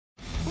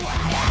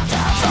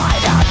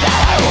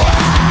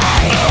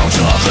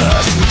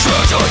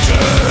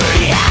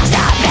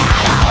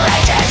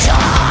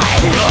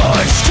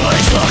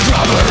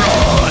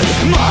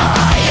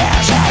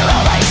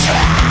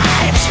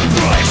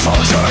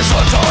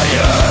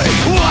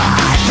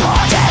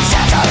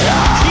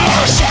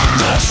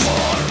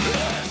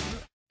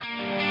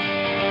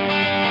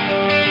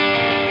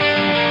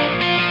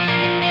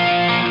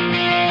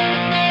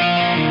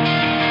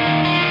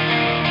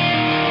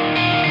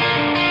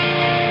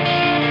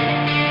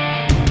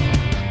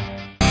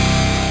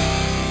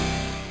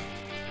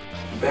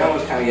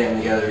of getting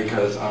together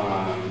because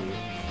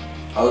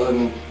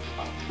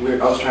we were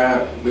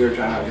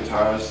trying out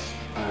guitarists,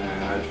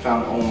 and I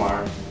found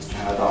Omar, and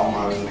I thought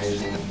Omar was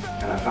amazing,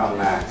 and I found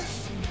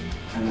Max,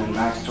 and then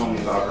Max told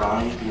me about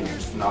Ronnie being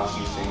an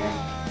awesome singer,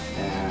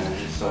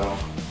 and so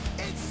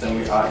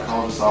then I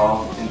called us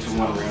all into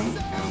one room,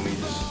 and it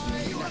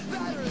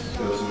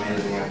was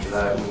amazing. After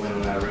that, we went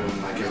in that room,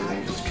 and like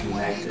everything just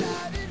connected,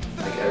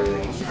 like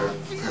everything was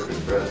perfect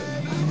for us.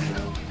 You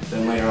know?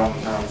 Then later on,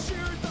 we found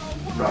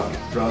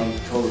Ronnie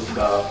told us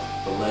about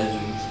the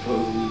legend,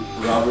 supposedly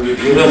Robert. And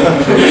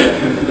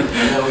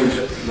then we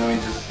just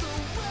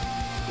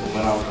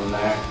went on from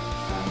there,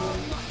 and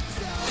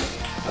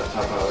that's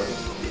how we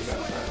got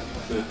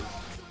started.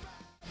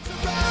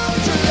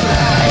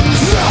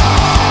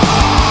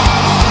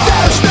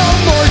 There's no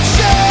more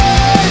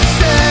chances.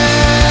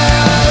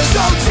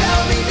 Don't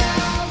tell me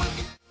now.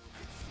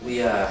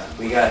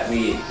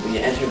 We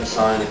entered the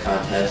song in the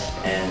contest,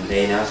 and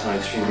they announced on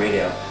Extreme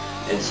Radio.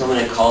 And someone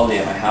had called me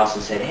at my house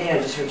and said, "Hey,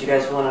 I just heard you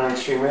guys won on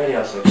Extreme Radio."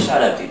 I was like,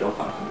 "Shut up, dude, don't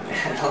fuck with me."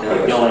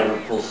 No one ever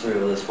pulls through.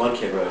 Well, this one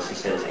kid wrote us, he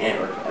said his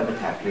aunt worked for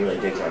Epitaph, he really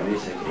digs our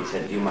music, and he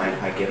said, "Do you mind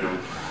if I give him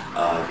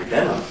your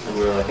demo?" And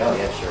we were like, "Oh,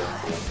 yeah, sure."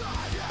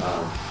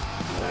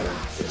 Whatever,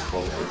 it's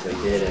cool. And so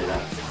he did, and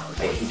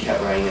he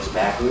kept writing us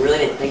back. We really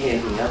didn't think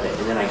anything of it.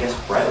 And then I guess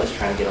Brett was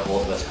trying to get a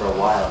hold of us for a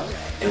while,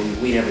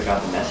 and we never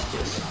got the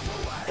messages.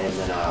 And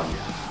then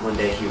one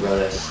day he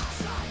wrote us,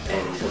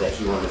 and he said that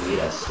he wanted to meet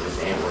us, and his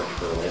aunt worked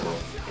for the label.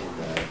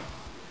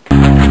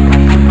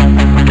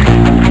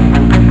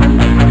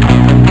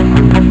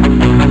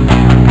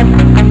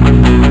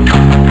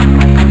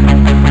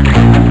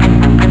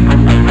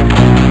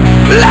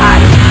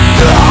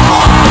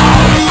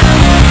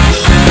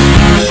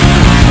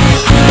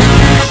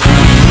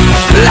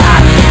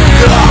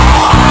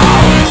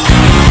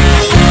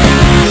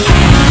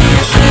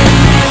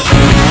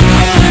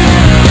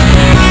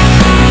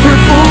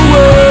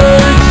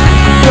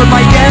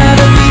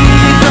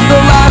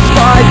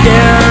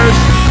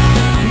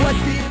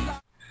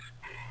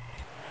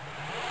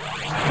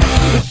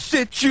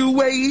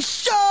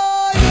 Situations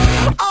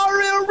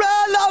are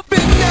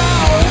irrelevant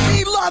now.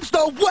 He loves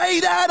the way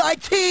that I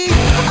tease.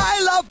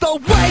 I love the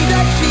way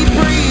that she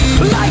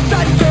breathes. Like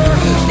thunder,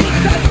 she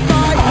sets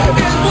fire.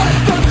 It was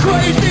the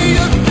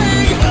craziest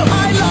thing.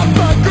 I love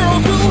the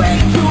girls who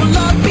hate to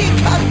love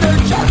because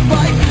they're just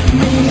like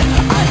me.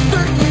 A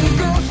certain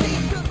girl,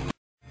 she's just...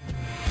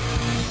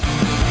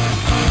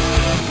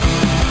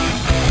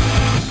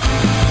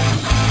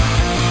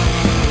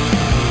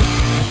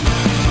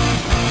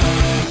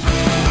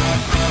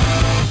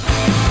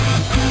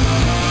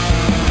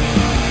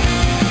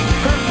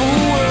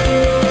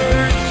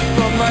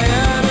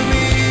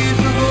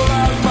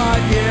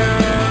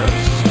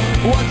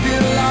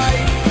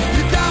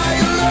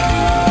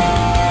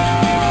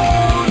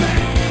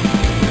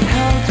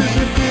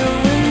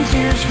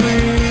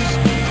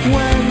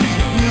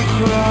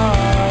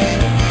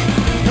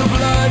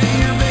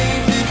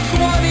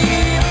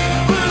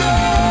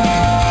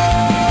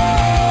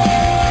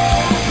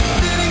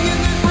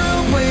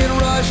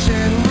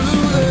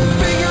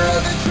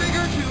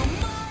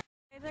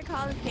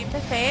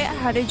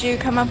 How did you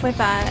come up with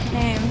that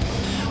name?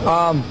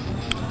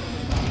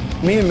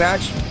 Me and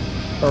Max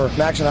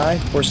and I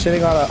were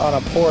sitting on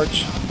a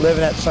porch,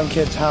 living at some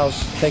kid's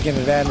house, taking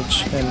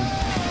advantage, and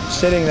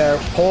sitting there,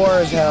 poor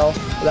as hell.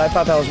 But I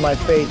thought that was my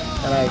fate,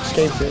 and I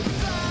escaped it.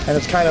 And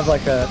it's kind of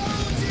like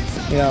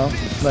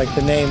like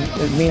the name,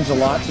 it means a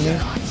lot to me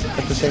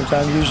at the same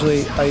time.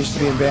 Usually I used to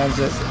be in bands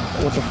that,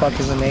 what the fuck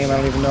is the name? I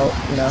don't even know,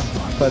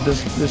 But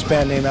this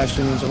band name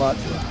actually means a lot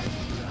to me.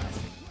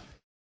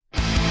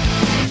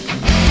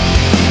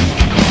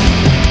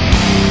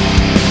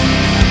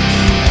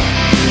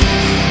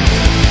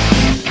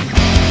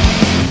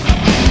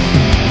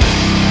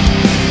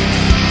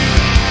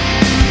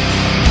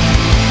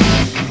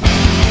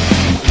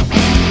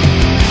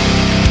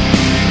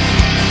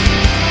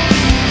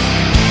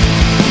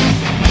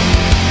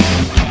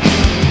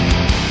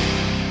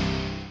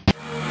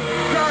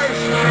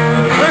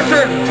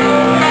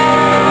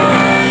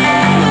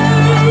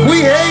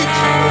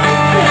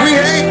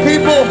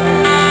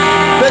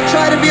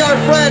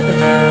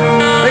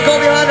 They go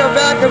behind our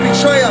back and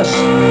betray us.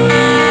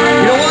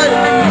 You know what?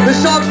 This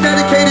song's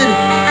dedicated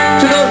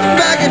to those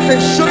maggots that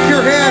shook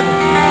your hand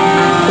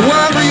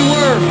wherever you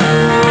were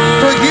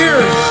for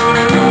years.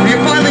 You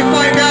finally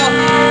find out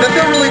that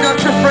they're really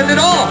not your friend at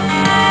all.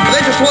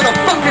 They just want a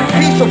fucking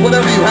piece of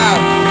whatever you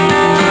have.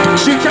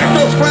 So you take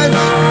those friends,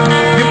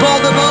 you ball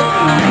them up,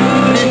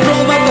 and you throw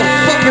them out the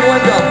fucking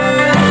window.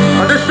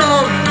 And this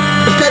song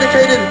is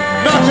dedicated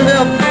not to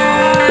them.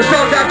 This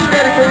song's actually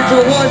dedicated to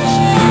the ones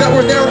that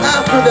were there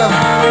after them.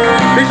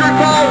 These are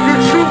called your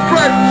true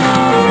friends.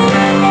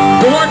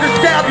 The ones that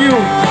stab you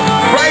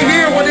right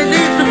here when it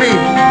needs to be.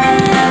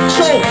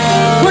 So,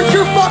 put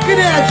your fucking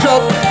hands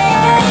up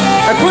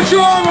and put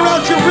your arm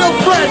around your real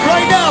friend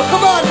right now.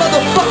 Come on,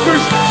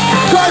 motherfuckers.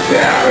 'Cause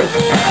here.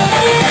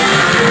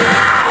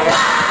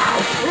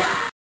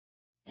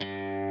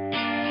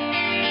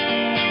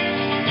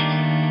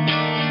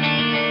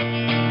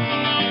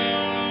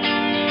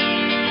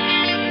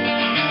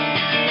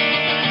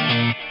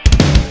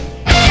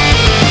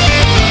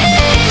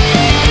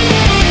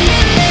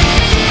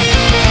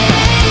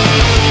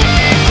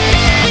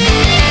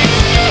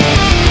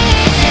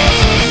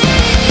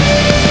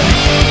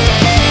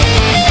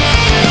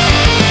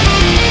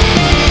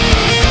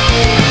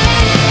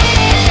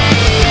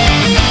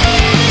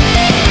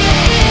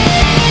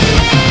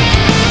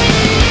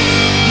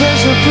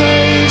 There's a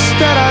place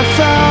that I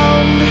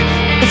found,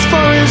 as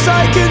far as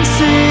I can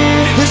see.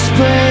 This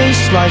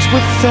place lies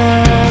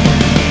within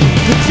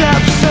the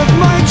depths of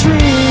my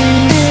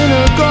dreams, in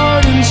a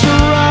garden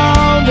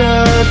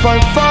surrounded by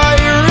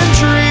fire and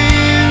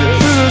trees.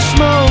 Through the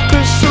smoke,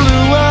 a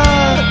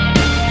silhouette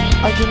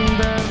I can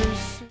barely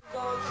see.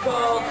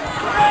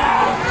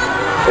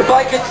 If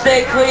I could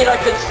stay clean, I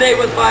could stay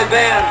with my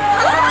band.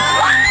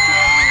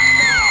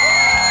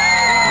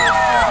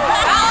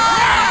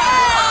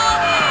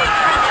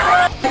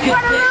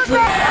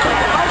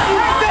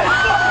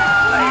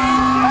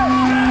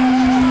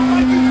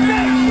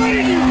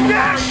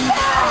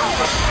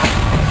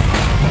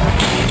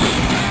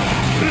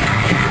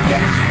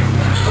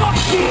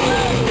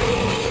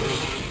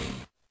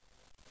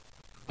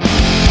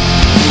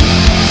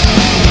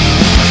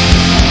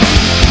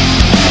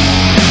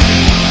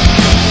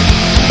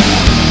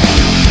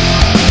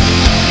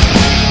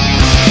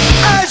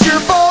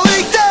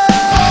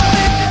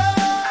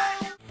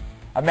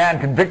 A man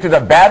convicted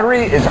of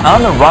battery is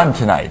on the run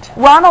tonight.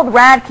 Ronald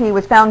Radke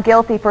was found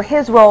guilty for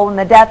his role in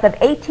the death of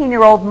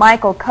 18-year-old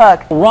Michael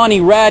Cook.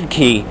 Ronnie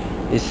Radke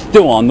is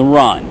still on the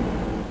run.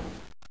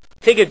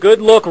 Take a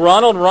good look.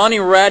 Ronnie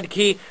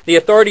Radke, the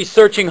authorities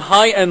searching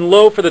high and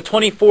low for the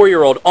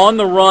 24-year-old on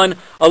the run.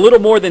 A little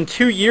more than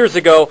 2 years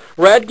ago,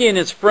 Radke and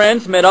his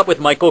friends met up with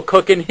Michael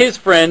Cook and his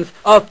friends.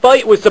 A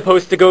fight was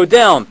supposed to go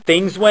down.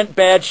 Things went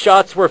bad.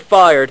 Shots were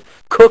fired.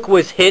 Cook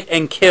was hit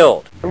and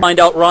killed. Find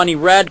out Ronnie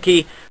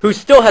Radke, who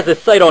still has a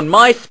site on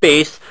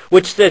MySpace,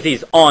 which says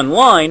he's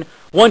online,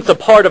 once a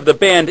part of the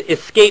band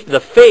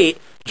Escapethefall,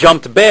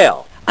 jumped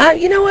bail.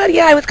 You know what?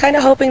 Yeah, I was kind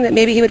of hoping that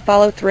maybe he would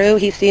follow through.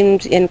 He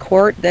seemed in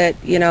court that,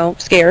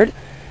 scared,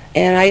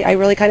 and I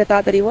really kind of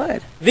thought that he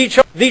would.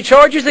 The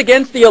charges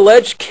against the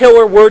alleged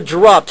killer were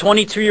dropped.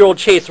 22-year-old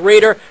Chase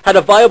Rader had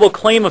a viable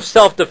claim of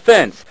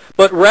self-defense,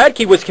 but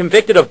Radke was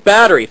convicted of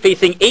battery,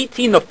 facing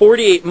 18 to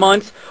 48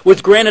 months,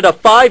 was granted a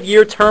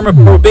 5-year term of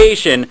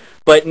probation,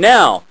 but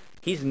now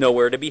he's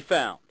nowhere to be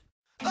found.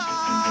 I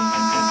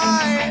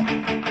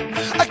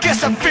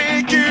guess I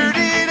figured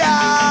it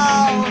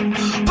out.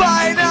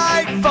 By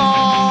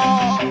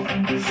nightfall,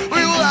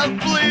 we will have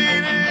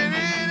bleeded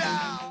it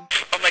out.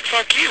 I'm like,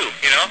 fuck you,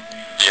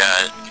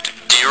 Yeah.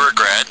 Do you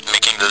regret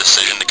making the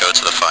decision to go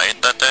to the fight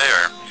that day,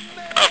 or?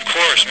 Of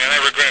course, man. I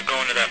regret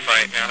going to that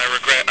fight, man. I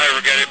regret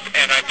it,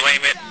 and I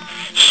blame it.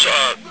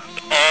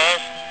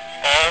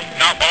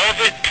 Not all of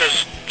it,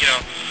 because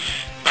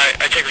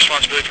I take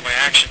responsibility for my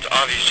actions.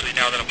 Obviously,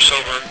 now that I'm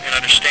sober and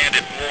understand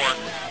it more.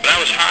 But I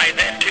was high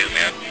then too,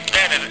 man.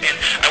 And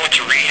I went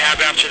to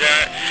rehab after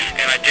that,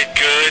 and I did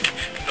good.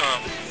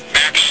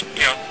 Max,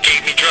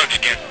 gave me drugs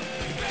again,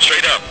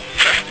 straight up.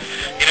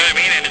 You know what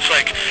I mean? And it's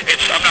like,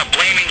 I'm not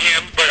blaming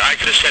him, but I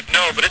could have said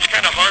no. But it's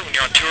kind of hard when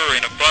you're on tour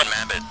in a bus.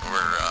 Abbott,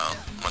 we're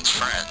once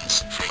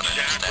friends, from what I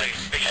understand.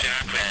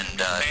 Exactly.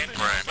 And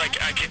like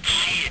I could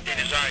see it in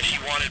his eyes. He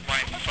wanted my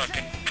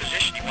fucking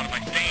position. He wanted my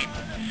fame,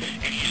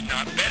 and he's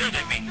not better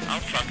than me.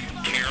 I'll fucking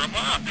tear him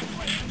up.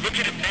 Look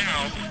at him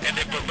now, and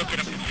then but look at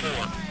him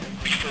before,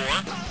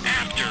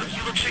 after. He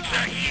looks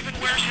exactly. He even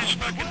wears his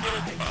fucking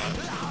little,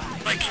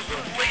 like his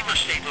little flavor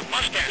saver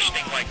mustache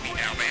thing like me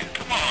now, man.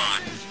 Come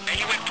on. And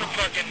he went from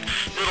fucking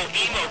little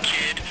emo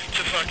kid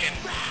to fucking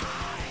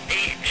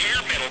hair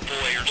metal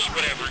boy or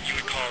whatever you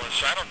would call us.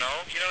 I don't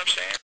know. You know what I'm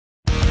saying?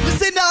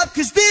 Listen up,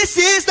 cause this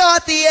is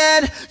not the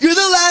end. You're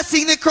the last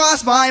thing that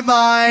crossed my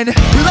mind.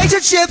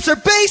 Relationships are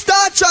based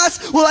on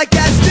trust. Well, I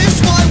guess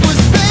this one will.